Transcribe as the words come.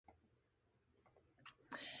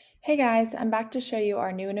Hey guys, I'm back to show you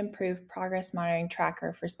our new and improved progress monitoring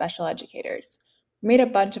tracker for special educators. We made a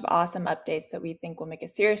bunch of awesome updates that we think will make a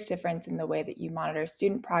serious difference in the way that you monitor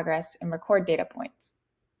student progress and record data points.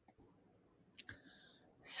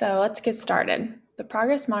 So let's get started. The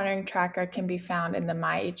progress monitoring tracker can be found in the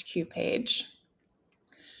My HQ page.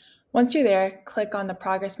 Once you're there, click on the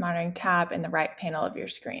progress monitoring tab in the right panel of your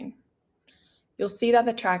screen. You'll see that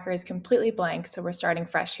the tracker is completely blank, so we're starting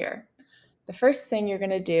fresh here. The first thing you're going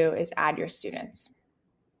to do is add your students.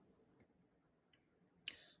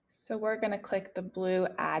 So we're going to click the blue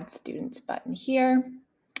Add Students button here.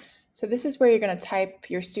 So this is where you're going to type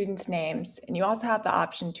your students' names, and you also have the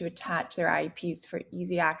option to attach their IEPs for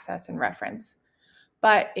easy access and reference.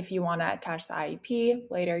 But if you want to attach the IEP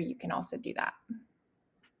later, you can also do that.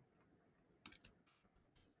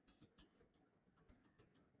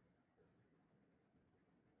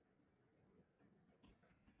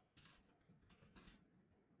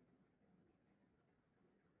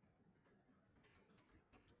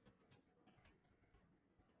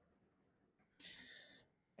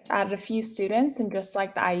 Added a few students, and just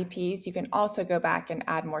like the IEPs, you can also go back and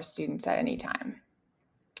add more students at any time.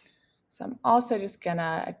 So I'm also just going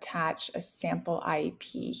to attach a sample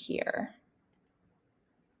IEP here.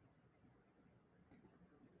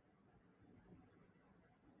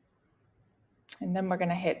 And then we're going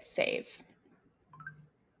to hit Save.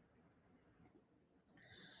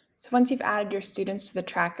 So once you've added your students to the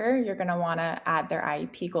tracker, you're going to want to add their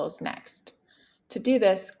IEP goals next. To do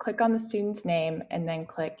this, click on the student's name and then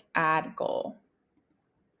click Add Goal.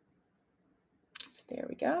 So there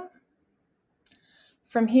we go.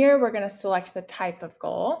 From here, we're going to select the type of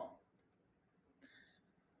goal.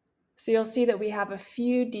 So you'll see that we have a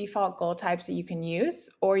few default goal types that you can use,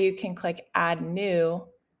 or you can click Add New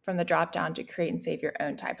from the dropdown to create and save your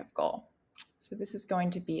own type of goal. So this is going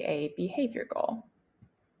to be a behavior goal.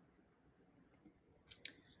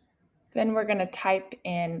 Then we're going to type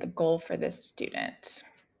in the goal for this student.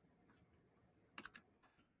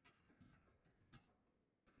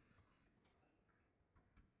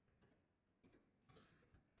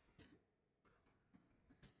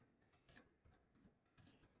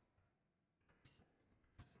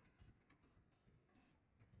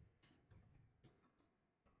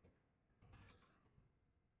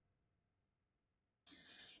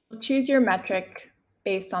 Choose your metric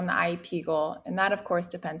based on the IEP goal, and that of course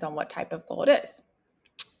depends on what type of goal it is.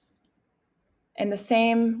 And the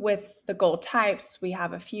same with the goal types, we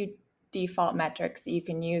have a few default metrics that you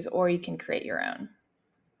can use, or you can create your own.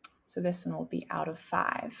 So this one will be out of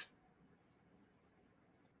 5.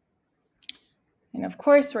 And of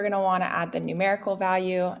course, we're going to want to add the numerical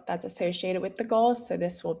value that's associated with the goal. So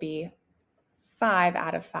this will be 5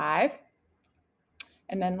 out of 5.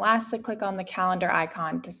 And then lastly, click on the calendar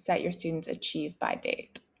icon to set your students' achieve by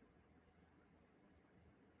date.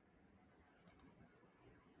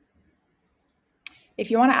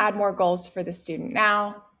 If you want to add more goals for the student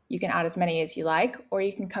now, you can add as many as you like, or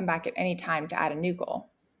you can come back at any time to add a new goal.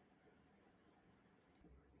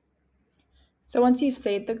 So once you've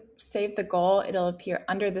saved the goal, it'll appear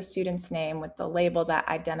under the student's name with the label that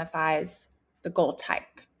identifies the goal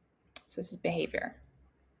type. So this is behavior.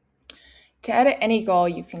 To edit any goal,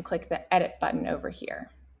 you can click the Edit button over here.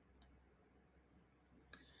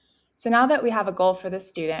 So now that we have a goal for the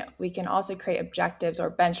student, we can also create objectives or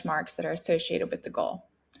benchmarks that are associated with the goal.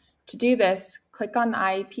 To do this, click on the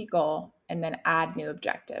IEP goal and then Add New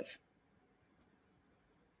Objective.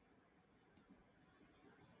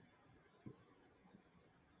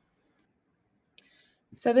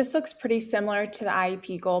 So this looks pretty similar to the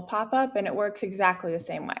IEP goal pop-up, and it works exactly the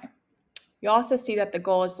same way. You also see that the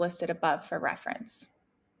goal is listed above for reference.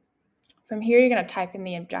 From here, you're going to type in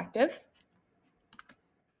the objective.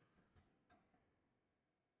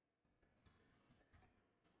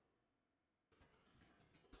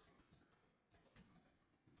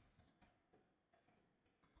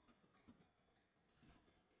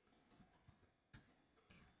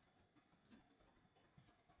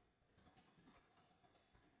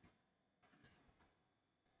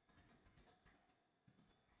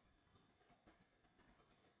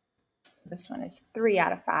 This one is 3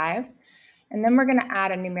 out of 5. And then we're going to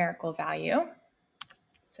add a numerical value.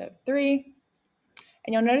 So 3.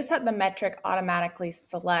 And you'll notice that the metric automatically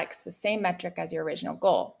selects the same metric as your original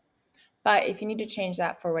goal. But if you need to change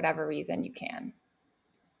that for whatever reason, you can.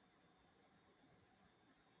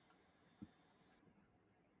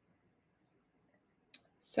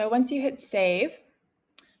 So once you hit save,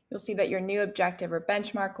 you'll see that your new objective or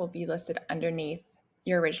benchmark will be listed underneath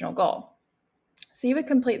your original goal. So you would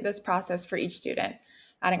complete this process for each student,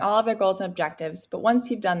 adding all of their goals and objectives. But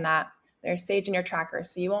once you've done that, They're saved in your tracker,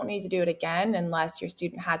 so you won't need to do it again unless your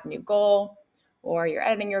student has a new goal, or you're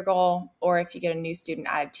editing your goal, or if you get a new student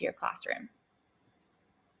added to your classroom.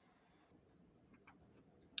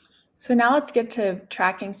 So now let's get to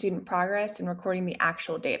tracking student progress and recording the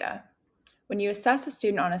actual data. When you assess a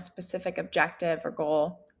student on a specific objective or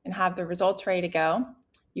goal and have the results ready to go,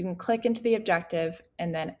 you can click into the objective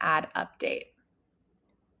and then add update.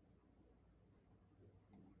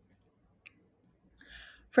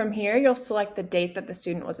 From here, you'll select the date that the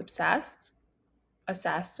student was assessed,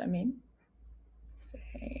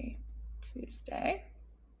 say Tuesday.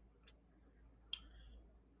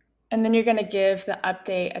 And then you're going to give the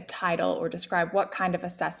update a title or describe what kind of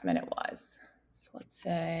assessment it was. So let's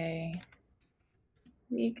say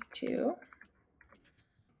week 2,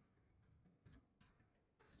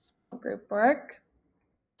 small group work.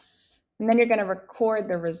 And then you're going to record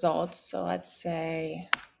the results. So let's say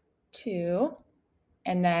 2,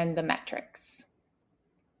 and then the metrics.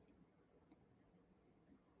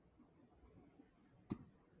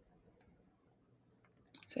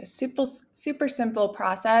 So super simple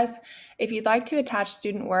process. If you'd like to attach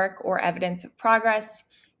student work or evidence of progress,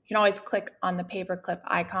 you can always click on the paperclip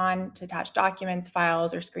icon to attach documents,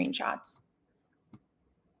 files, or screenshots.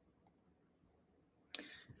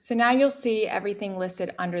 So now you'll see everything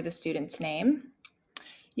listed under the student's name.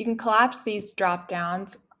 You can collapse these drop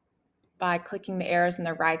downs by clicking the arrows on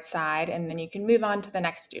the right side, and then you can move on to the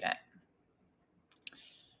next student.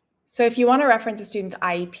 So if you want to reference a student's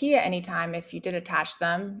IEP at any time, if you did attach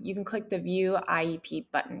them, you can click the View IEP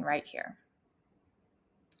button right here.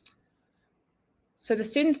 So the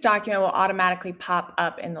student's document will automatically pop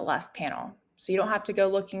up in the left panel. So you don't have to go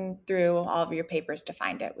looking through all of your papers to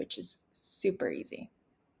find it, which is super easy.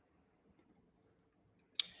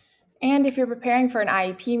 And if you're preparing for an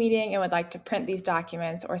IEP meeting and would like to print these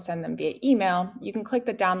documents or send them via email, you can click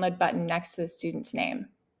the download button next to the student's name.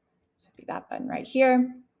 So it'd be that button right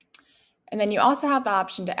here. And then you also have the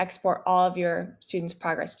option to export all of your students'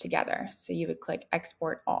 progress together. So you would click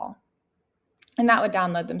Export All, and that would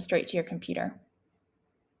download them straight to your computer.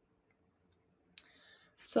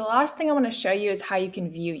 So the last thing I want to show you is how you can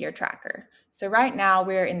view your tracker. So right now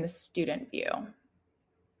we're in the student view.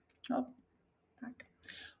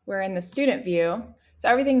 We're in the student view, so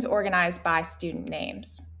everything's organized by student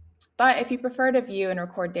names. But if you prefer to view and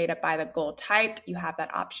record data by the goal type, you have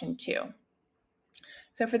that option too.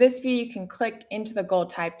 So for this view, you can click into the goal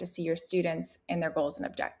type to see your students and their goals and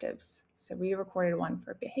objectives. So we recorded one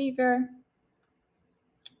for behavior,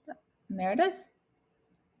 and there it is.